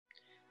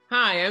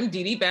Hi, I'm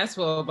Dee Dee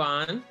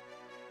Bass-Wilbon,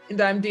 And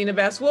I'm Dina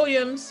Bass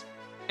Williams.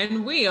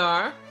 and we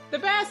are the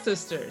Bass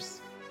Sisters.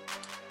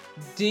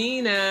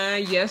 Dina,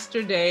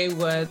 yesterday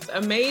was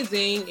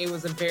amazing. It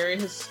was a very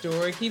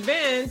historic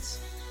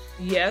event.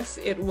 Yes,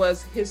 it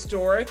was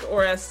historic,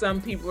 or as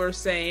some people are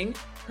saying,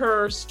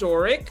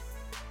 her-storic.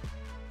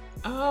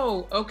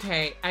 Oh,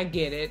 okay, I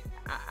get it.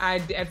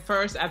 I at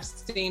first I've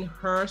seen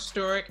her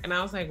historic, and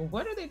I was like,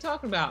 "What are they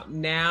talking about?"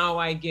 Now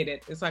I get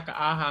it. It's like an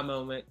aha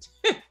moment.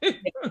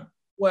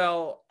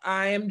 Well,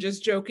 I am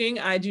just joking.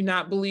 I do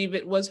not believe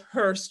it was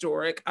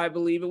her-storic. I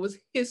believe it was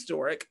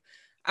historic.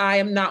 I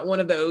am not one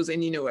of those,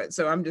 and you know it.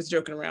 So I'm just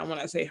joking around when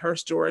I say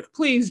her-storic.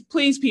 Please,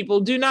 please, people,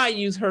 do not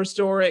use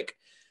her-storic.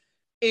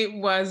 It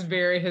was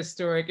very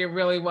historic. It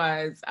really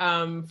was,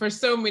 for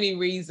so many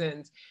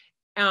reasons.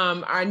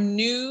 Our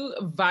new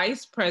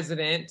vice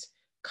president,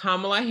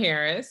 Kamala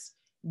Harris,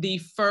 the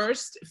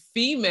first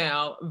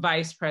female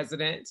vice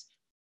president,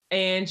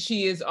 and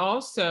she is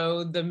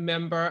also the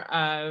member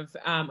of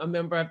a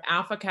member of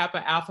Alpha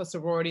Kappa Alpha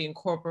Sorority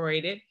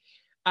Incorporated,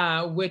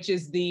 which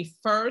is the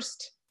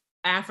first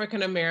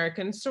African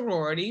American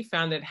sorority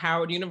founded at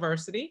Howard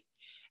University.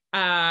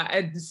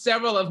 And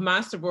several of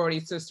my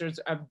sorority sisters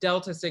of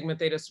Delta Sigma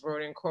Theta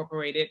Sorority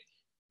Incorporated.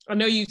 I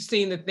know you've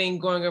seen the thing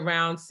going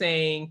around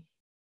saying,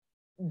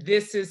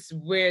 this is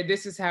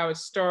how it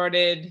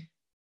started,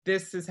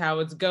 this is how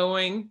it's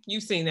going.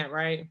 You've seen that,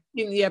 right?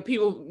 Yeah,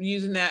 people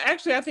using that.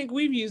 Actually, I think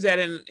we've used that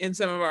in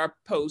some of our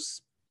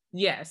posts.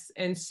 Yes.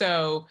 And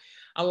so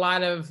a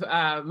lot of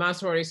my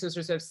sorority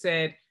sisters have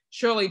said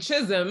Shirley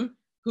Chisholm,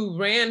 who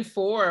ran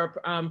for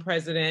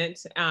president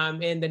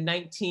in the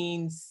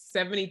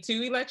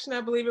 1972 election,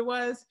 I believe it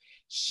was,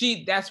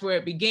 that's where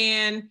it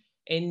began.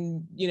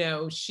 And, you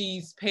know,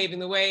 she's paving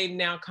the way.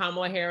 Now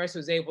Kamala Harris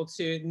was able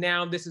to,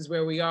 now this is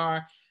where we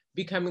are,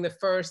 becoming the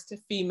first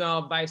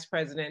female vice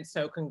president.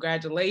 So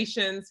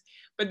congratulations.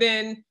 But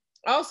then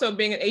also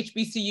being an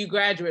HBCU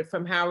graduate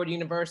from Howard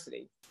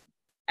University.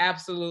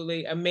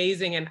 Absolutely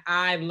amazing. And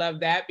I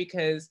love that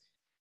because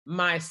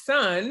my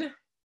son,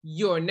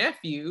 your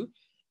nephew,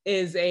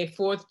 is a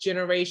fourth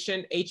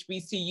generation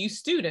HBCU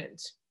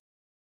student.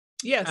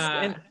 Yes,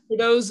 and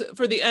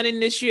for the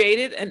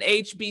uninitiated, an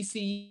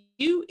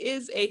HBCU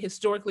is a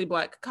historically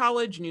Black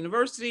college and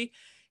university,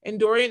 and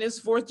Dorian is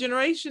fourth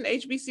generation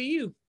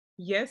HBCU.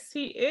 Yes,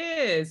 he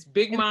is.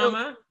 Big And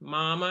so,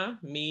 Mama,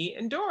 me,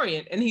 and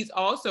Dorian. And he's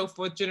also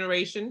fourth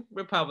generation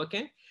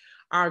Republican.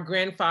 Our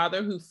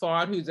grandfather who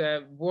fought, who's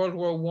a World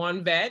War I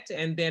vet,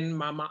 and then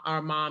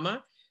our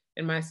mama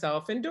and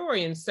myself and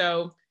Dorian.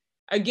 So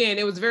again,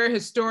 it was a very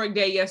historic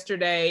day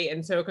yesterday.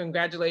 And so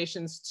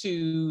congratulations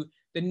to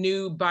the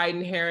new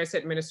Biden-Harris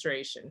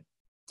administration.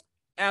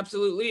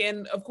 absolutely,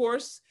 and of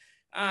course,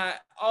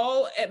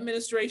 all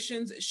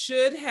administrations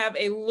should have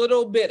a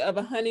little bit of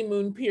a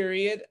honeymoon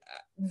period.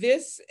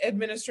 This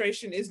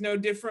administration is no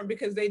different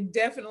because they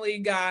definitely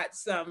got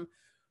some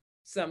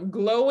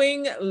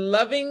glowing,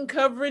 loving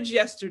coverage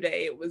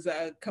yesterday. It was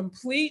a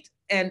complete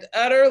and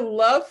utter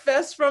love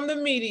fest from the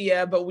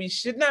media, but we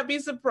should not be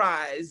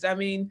surprised. I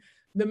mean,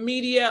 the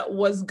media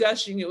was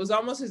gushing. It was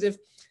almost as if,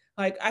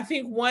 like, I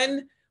think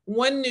one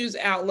news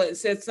outlet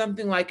said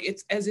something like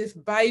it's as if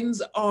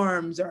Biden's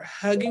arms are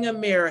hugging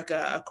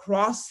America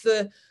across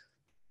the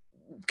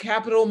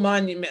Capitol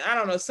monument. I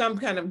don't know, some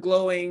kind of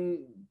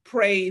glowing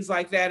praise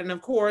like that. And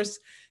of course,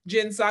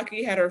 Jen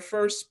Psaki had her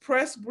first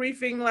press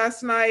briefing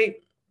last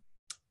night.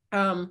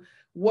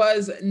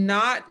 Was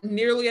not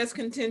nearly as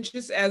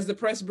contentious as the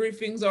press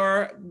briefings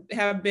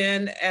have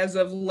been as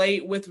of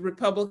late with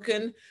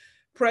Republican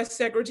press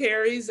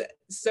secretaries.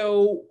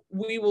 So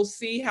we will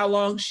see how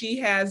long she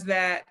has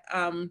that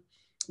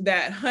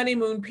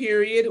honeymoon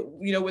period,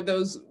 you know, with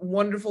those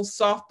wonderful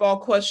softball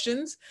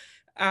questions.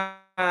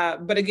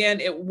 But again,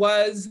 it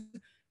was,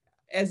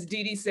 as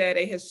Dee Dee said,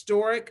 a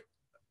historic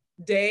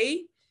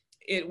day.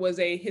 It was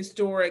a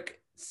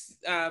historic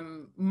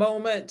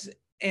moment,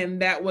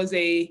 and that was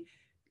a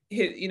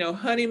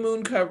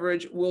honeymoon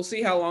coverage. We'll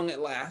see how long it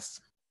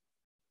lasts.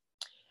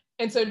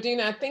 And so,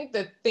 Dina, I think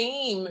the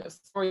theme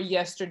for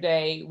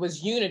yesterday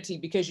was unity,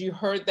 because you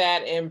heard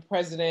that in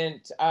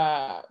President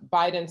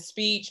Biden's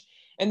speech.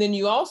 And then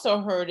you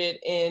also heard it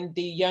in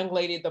the young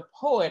lady, the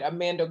poet,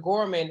 Amanda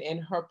Gorman, in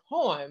her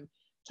poem,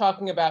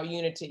 talking about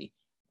unity.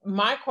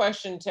 My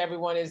question to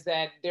everyone is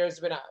that there's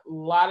been a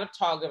lot of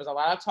talk, there was a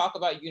lot of talk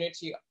about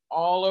unity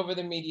all over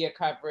the media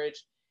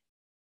coverage.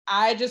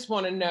 I just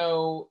want to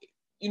know,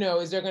 you know,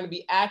 is there going to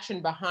be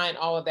action behind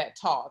all of that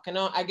talk? And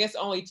I guess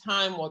only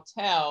time will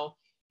tell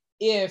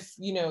if,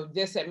 you know,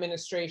 this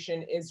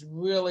administration is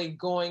really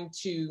going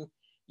to,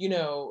 you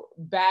know,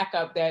 back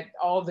up that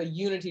all the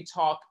unity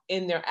talk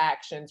in their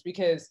actions,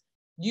 because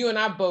you and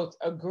I both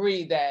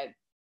agree that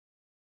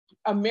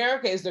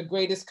America is the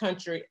greatest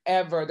country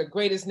ever, the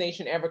greatest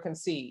nation ever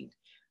conceived.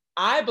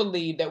 I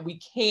believe that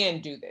we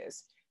can do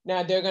this.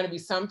 Now, there are going to be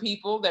some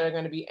people that are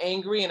going to be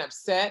angry and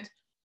upset,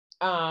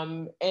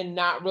 and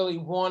not really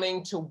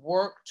wanting to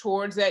work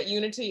towards that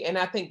unity. And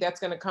I think that's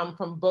going to come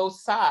from both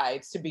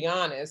sides, to be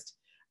honest.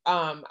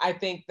 I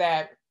think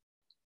that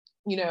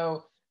you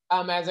know,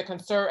 as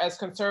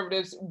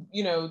conservatives,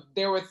 you know,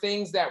 there were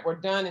things that were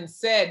done and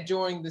said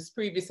during this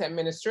previous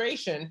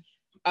administration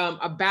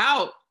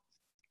about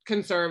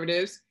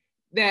conservatives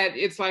that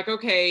it's like,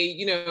 okay,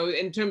 you know,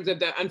 in terms of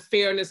the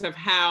unfairness of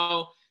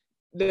how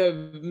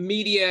the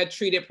media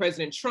treated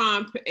President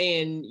Trump,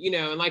 and you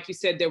know, and like you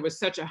said, there was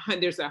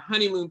there's a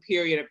honeymoon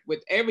period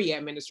with every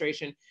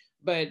administration,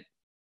 but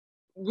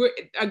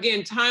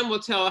again, time will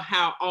tell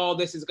how all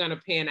this is going to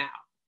pan out.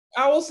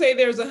 I will say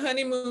there's a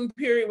honeymoon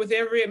period with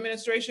every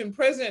administration.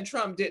 President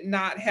Trump did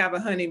not have a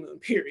honeymoon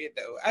period,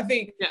 though. I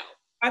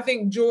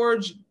think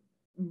George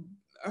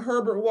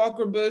Herbert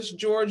Walker Bush,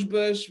 George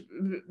Bush,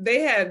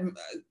 they had,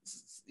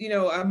 you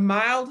know, a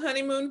mild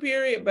honeymoon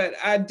period, but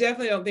I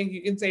definitely don't think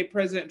you can say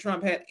President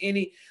Trump had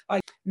any.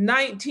 Like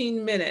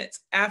 19 minutes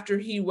after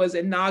he was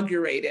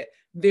inaugurated,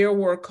 there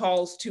were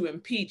calls to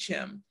impeach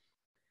him.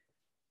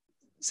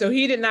 So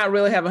he did not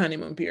really have a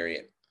honeymoon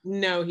period.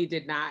 No, he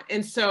did not.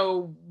 And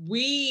so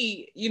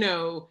we, you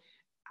know,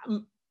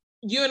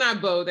 you and I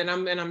both, and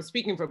I'm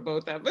speaking for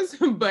both of us,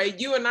 but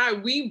you and I,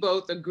 we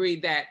both agree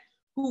that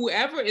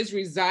whoever is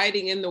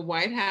residing in the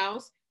White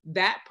House,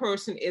 that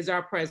person is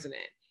our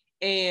president.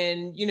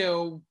 And, you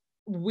know,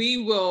 we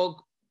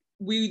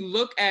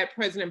look at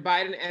President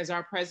Biden as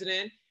our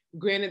president.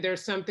 Granted,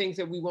 there's some things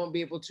that we won't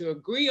be able to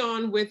agree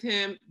on with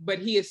him, but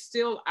he is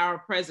still our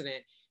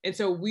president. And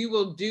so we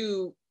will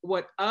do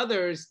what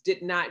others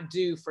did not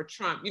do for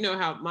Trump. You know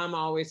how Mama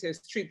always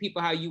says, treat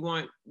people how you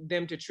want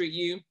them to treat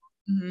you.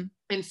 Mm-hmm.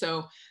 And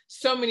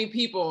so many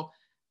people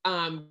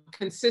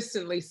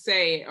consistently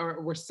say,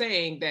 or were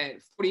saying that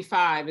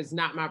 45 is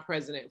not my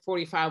president.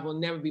 45 will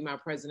never be my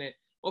president.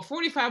 Well,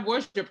 45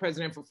 was your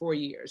president for 4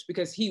 years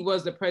because he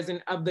was the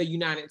president of the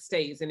United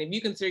States. And if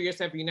you consider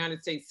yourself a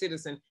United States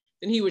citizen,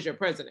 then he was your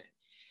president.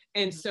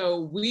 And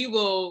so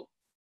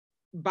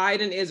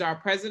Biden is our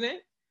president.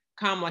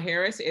 Kamala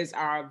Harris is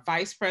our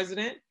vice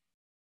president,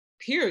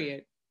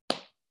 period.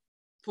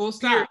 Full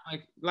stop,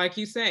 like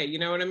you say, you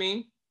know what I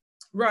mean?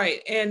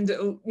 Right. And,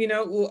 you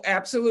know,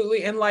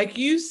 absolutely. And like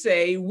you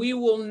say, we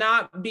will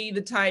not be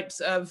the types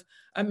of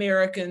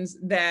Americans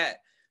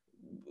that,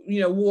 you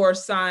know, wore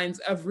signs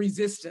of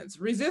resistance.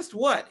 Resist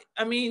what?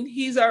 I mean,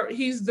 he's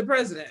the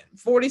president.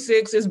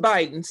 46 is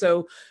Biden.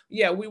 So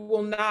yeah, we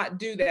will not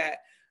do that.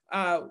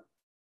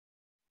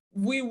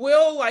 We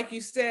will, like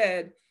you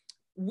said,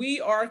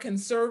 we are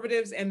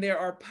conservatives and there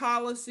are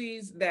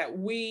policies that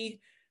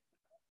we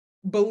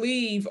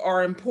believe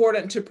are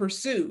important to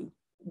pursue.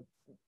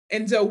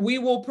 And so we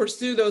will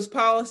pursue those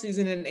policies,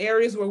 and in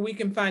areas where we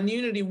can find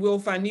unity, we'll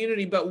find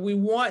unity, but we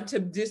want to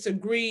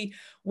disagree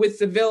with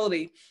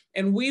civility.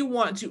 And we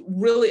want to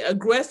really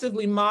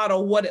aggressively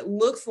model what it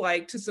looks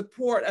like to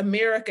support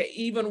America,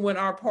 even when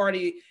our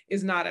party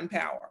is not in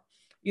power.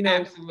 You know,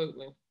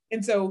 absolutely.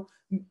 And so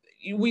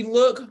we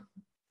look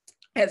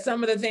at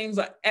some of the things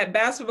like at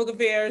Bastrop Public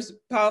Affairs,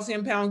 Policy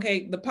and Pound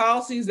Cake, the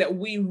policies that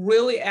we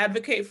really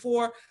advocate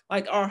for,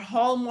 like our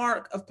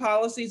hallmark of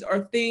policies,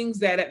 are things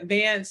that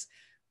advance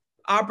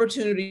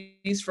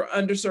opportunities for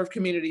underserved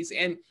communities.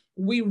 And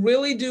we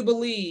really do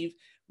believe,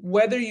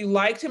 whether you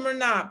liked him or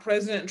not,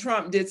 President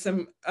Trump did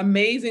some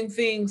amazing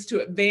things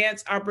to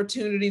advance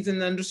opportunities in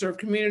underserved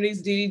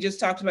communities. Dee Dee just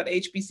talked about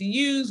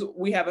HBCUs.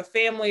 We have a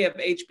family of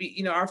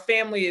our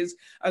family is,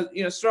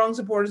 strong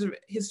supporters of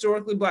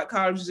historically Black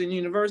colleges and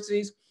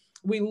universities.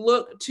 We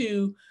look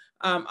to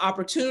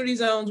opportunity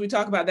zones. We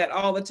talk about that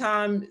all the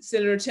time.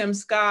 Senator Tim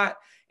Scott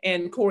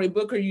and Cory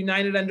Booker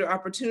united under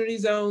opportunity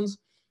zones,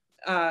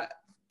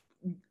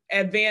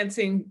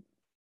 advancing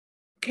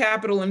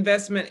capital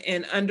investment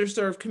in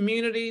underserved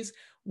communities.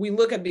 We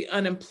look at the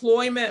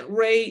unemployment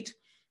rate,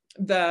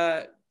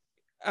 the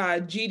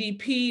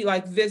GDP,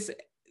 like this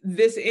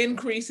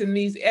increase in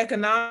these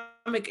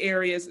economic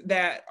areas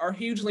that are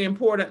hugely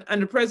important.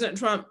 Under President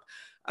Trump,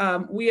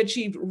 we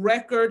achieved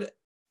record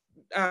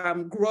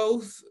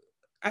growth.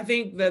 I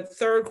think the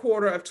third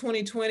quarter of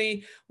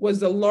 2020 was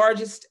the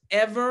largest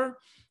ever.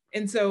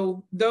 And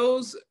so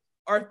those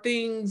are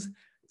things,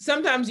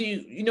 sometimes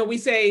we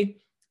say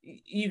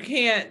you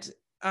can't,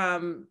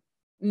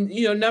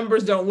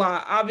 numbers don't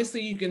lie.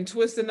 Obviously you can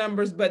twist the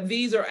numbers, but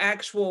these are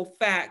actual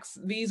facts.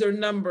 These are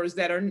numbers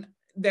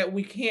that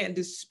we can't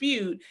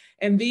dispute.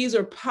 And these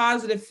are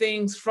positive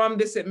things from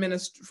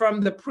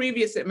from the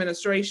previous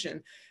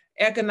administration,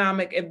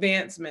 economic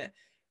advancement.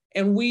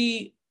 And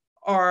we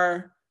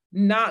are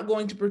not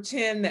going to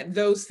pretend that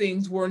those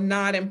things were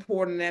not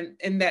important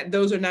and that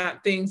those are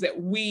not things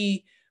that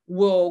we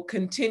will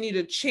continue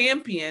to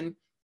champion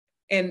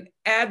and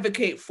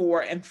advocate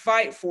for and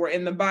fight for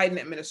in the Biden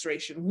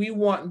administration. We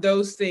want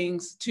those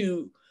things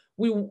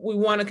we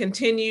want to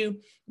continue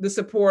the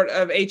support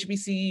of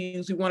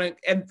HBCUs. We want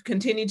to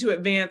continue to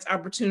advance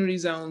opportunity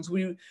zones.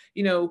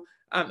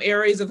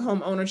 Areas of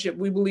home ownership.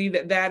 We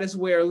believe that is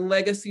where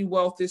legacy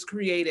wealth is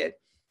created.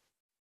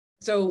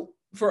 So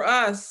for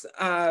us,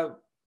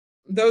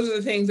 those are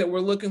the things that we're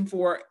looking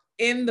for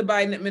in the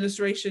Biden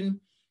administration.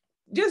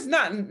 There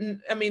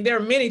are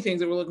many things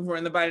that we're looking for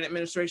in the Biden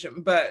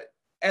administration, but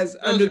those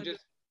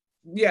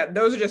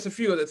are just a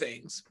few of the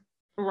things.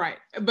 Right.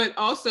 But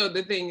also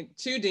the thing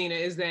too, Dina,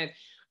 is that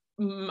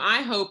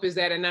my hope is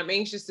that, and I'm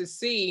anxious to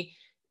see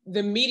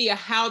the media,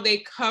 how they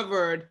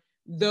covered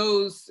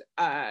those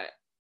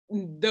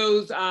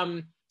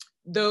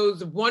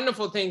those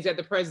wonderful things that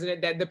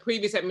the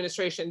previous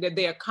administration, that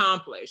they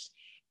accomplished,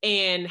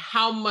 and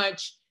how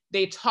much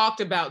they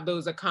talked about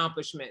those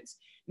accomplishments.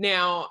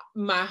 Now,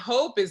 my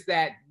hope is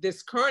that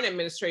this current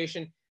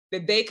administration,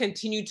 that they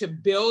continue to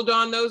build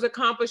on those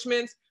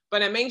accomplishments,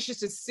 but I'm anxious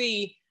to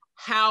see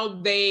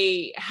how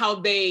they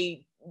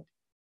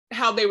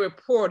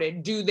report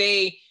it. Do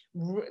they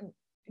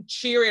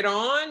cheer it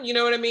on? You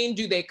know what I mean?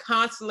 Do they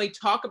constantly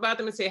talk about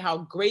them and say how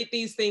great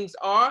these things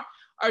are?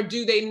 Or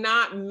do they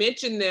not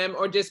mention them,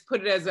 or just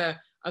put it as a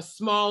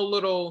small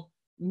little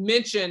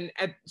mention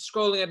at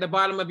scrolling at the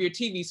bottom of your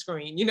TV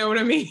screen? You know what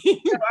I mean?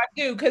 No, I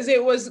do,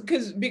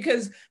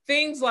 because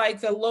things like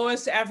the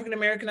lowest African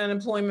American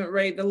unemployment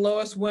rate, the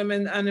lowest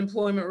women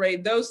unemployment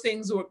rate, those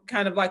things were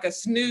kind of like a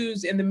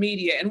snooze in the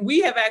media. And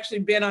we have actually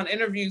been on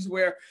interviews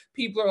where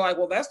people are like,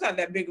 well, that's not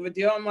that big of a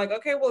deal. I'm like,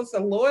 okay, well, it's the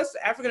lowest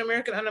African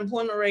American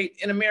unemployment rate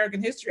in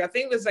American history. I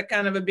think that's a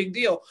kind of a big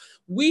deal.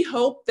 We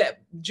hope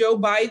that Joe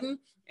Biden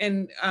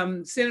and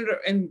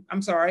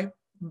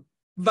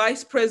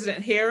Vice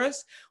President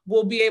Harris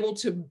will be able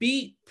to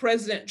beat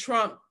President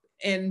Trump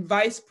and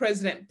Vice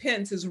President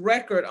Pence's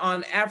record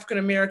on African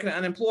American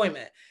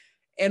unemployment.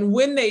 And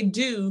when they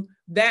do,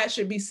 that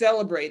should be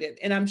celebrated.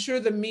 And I'm sure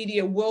the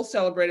media will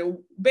celebrate it.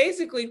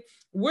 Basically,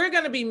 we're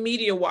going to be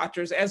media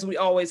watchers, as we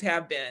always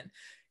have been,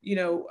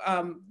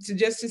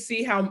 to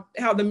see how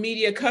the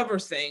media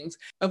covers things.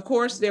 Of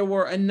course, there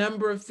were a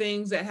number of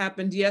things that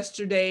happened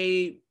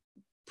yesterday.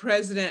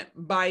 President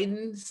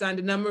Biden signed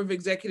a number of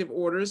executive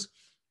orders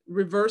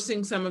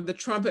reversing some of the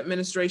Trump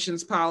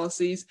administration's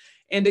policies.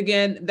 And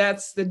again,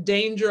 that's the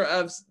danger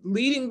of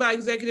leading by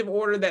executive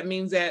order. That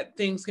means that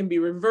things can be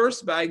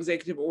reversed by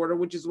executive order,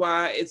 which is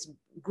why it's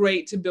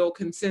great to build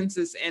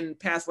consensus and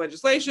pass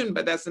legislation,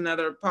 but that's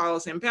another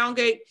policy and pound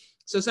cake.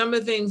 So some of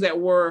the things that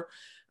were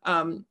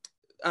signed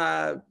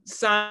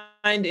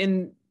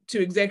into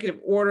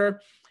executive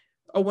order,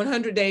 a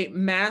 100-day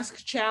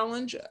mask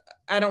challenge.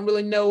 I don't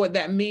really know what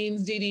that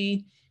means,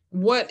 Didi.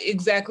 What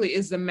exactly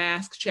is the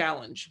mask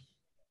challenge?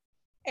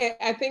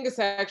 I think it's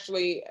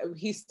actually,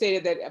 he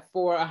stated that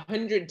for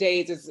 100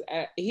 days,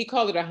 he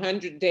called it a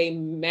 100-day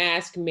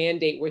mask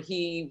mandate, where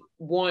he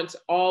wants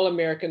all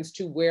Americans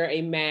to wear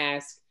a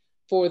mask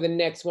for the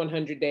next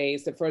 100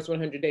 days, the first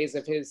 100 days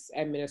of his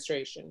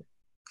administration.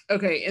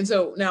 Okay, and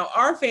so now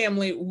our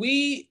family,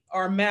 we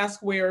are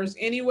mask wearers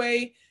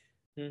anyway.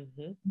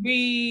 Mm-hmm.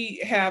 We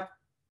have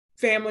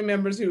family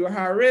members who are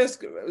high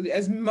risk,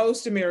 as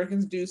most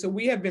Americans do. So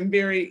we have been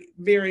very,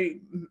 very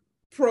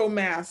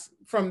pro-mask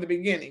from the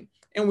beginning.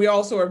 And we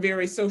also are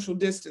very social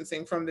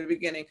distancing from the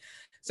beginning.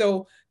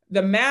 So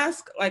the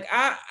mask, like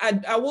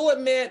I will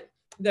admit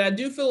that I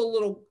do feel a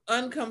little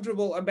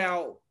uncomfortable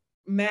about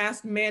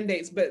mask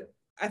mandates, but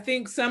I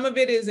think some of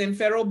it is in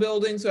federal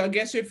buildings. So I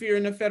guess if you're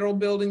in a federal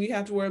building, you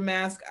have to wear a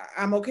mask.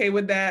 I'm okay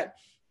with that.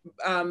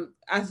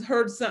 I've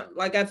heard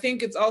I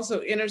think it's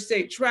also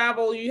interstate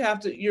travel.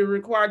 You're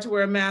required to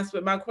wear a mask.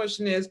 But my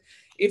question is,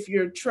 if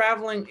you're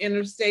traveling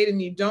interstate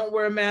and you don't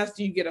wear a mask,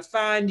 do you get a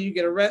fine? Do you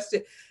get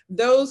arrested?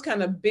 Those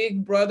kind of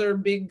big brother,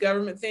 big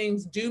government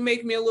things do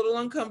make me a little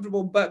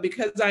uncomfortable. But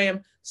because I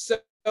am so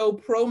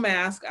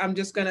pro-mask, I'm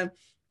just going to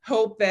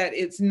hope that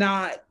it's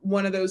not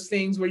one of those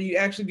things where you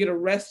actually get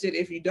arrested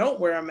if you don't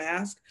wear a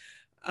mask.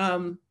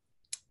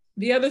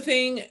 The other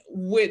thing,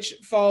 which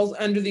falls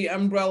under the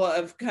umbrella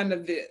of kind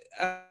of the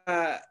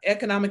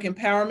economic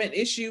empowerment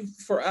issue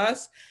for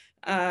us,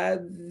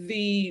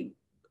 the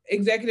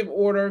executive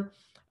order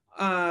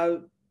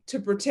to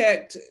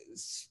protect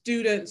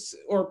students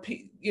or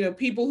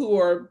people who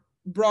are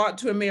brought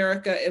to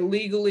America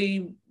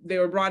illegally. They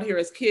were brought here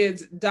as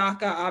kids.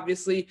 DACA,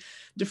 obviously,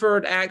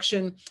 deferred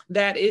action,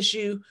 that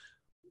issue,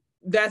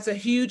 that's a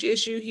huge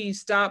issue. He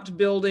stopped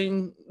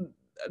building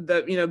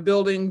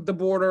the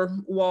border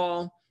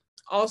wall.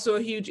 Also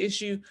a huge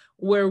issue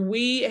where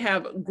we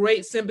have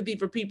great sympathy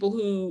for people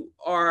who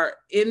are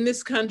in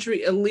this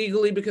country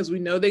illegally because we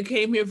know they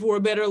came here for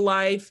a better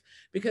life,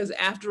 because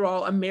after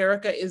all,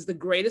 America is the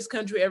greatest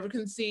country ever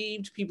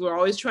conceived. People are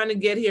always trying to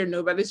get here.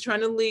 Nobody's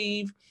trying to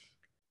leave.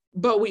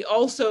 But we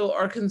also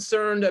are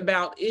concerned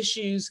about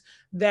issues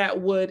that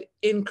would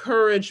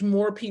encourage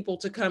more people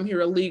to come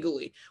here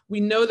illegally. We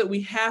know that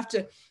we have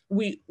to,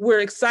 we're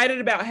excited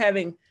about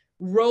having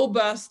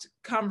robust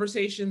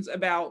conversations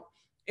about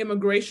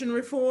immigration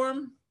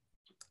reform.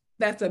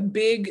 That's a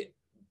big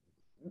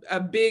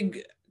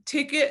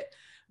ticket,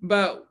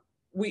 but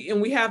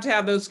we have to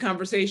have those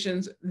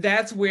conversations.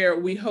 That's where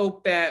we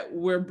hope that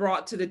we're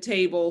brought to the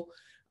table,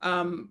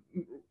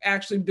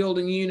 actually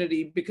building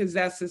unity, because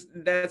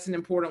that's an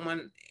important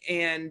one.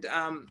 And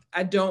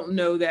I don't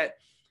know that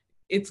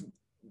it's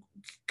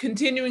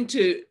continuing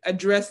to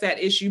address that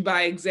issue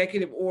by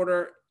executive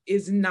order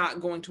is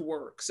not going to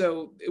work.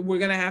 So we're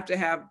going to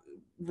have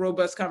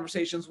robust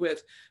conversations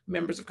with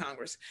members of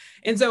Congress.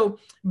 And so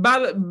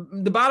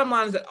the bottom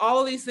line is that all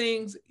of these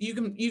things, you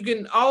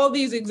can all of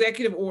these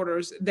executive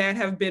orders that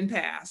have been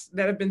passed,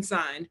 that have been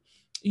signed,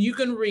 you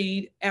can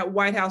read at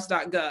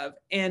whitehouse.gov,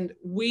 and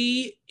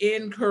we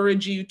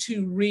encourage you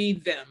to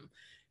read them.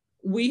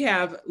 We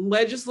have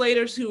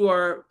legislators who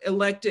are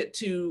elected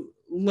to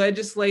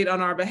legislate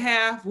on our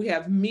behalf. We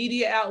have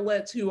media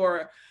outlets who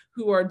are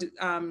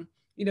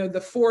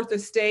the fourth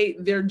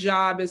estate. Their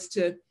job is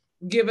to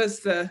give us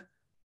the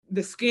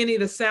skinny,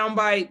 the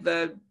soundbite,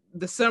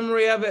 the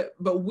summary of it.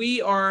 But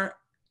we are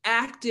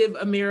active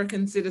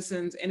American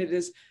citizens, and it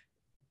is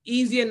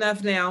easy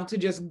enough now to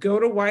just go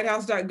to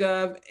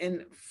whitehouse.gov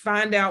and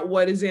find out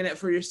what is in it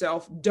for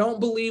yourself. Don't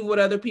believe what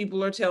other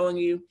people are telling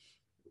you.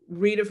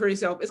 Read it for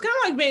yourself. It's kind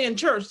of like being in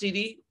church,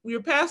 Dee.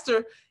 Your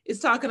pastor is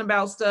talking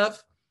about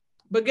stuff,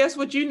 but guess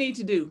what you need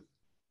to do?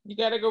 You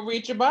got to go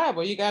read your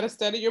Bible. You got to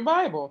study your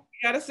Bible.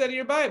 You got to study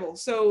your Bible.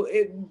 So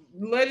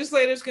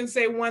legislators can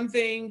say one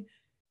thing,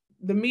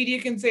 the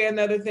media can say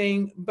another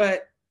thing,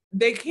 but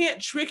they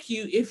can't trick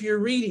you if you're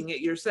reading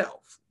it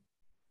yourself.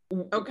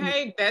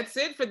 Okay, that's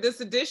it for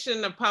this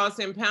edition of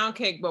Policy and Pound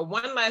Cake. But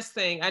one last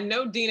thing, I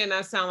know Dina and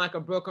I sound like a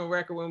broken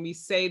record when we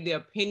say the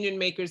opinion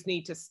makers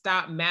need to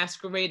stop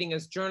masquerading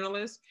as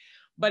journalists.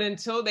 But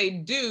until they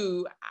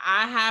do,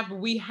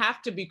 we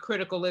have to be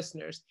critical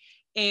listeners,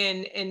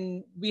 and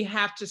we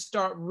have to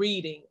start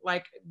reading.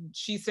 Like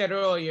she said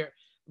earlier,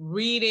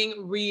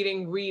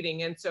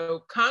 reading. And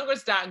so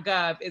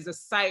Congress.gov is a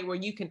site where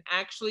you can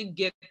actually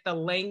get the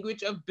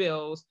language of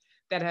bills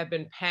that have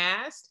been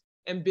passed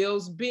and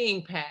bills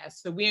being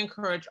passed. So we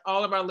encourage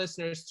all of our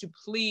listeners to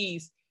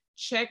please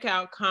check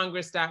out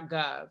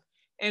Congress.gov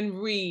and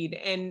read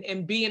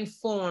and be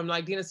informed.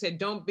 Like Dina said,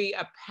 don't be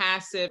a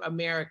passive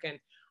American.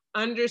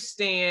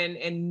 Understand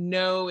and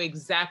know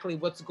exactly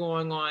what's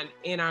going on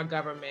in our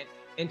government.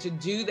 And to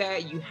do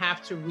that, you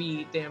have to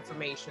read the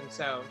information.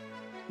 So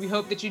we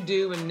hope that you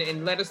do,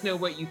 and let us know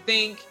what you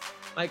think.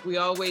 Like we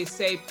always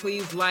say,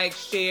 please like,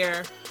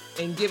 share,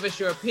 and give us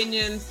your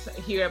opinions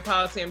here at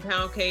Policy and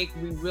Pound Cake.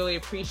 We really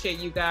appreciate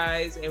you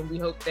guys, and we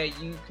hope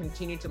that you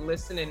continue to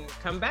listen and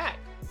come back.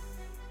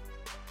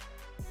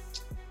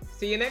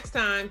 See you next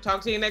time.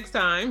 Talk to you next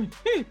time.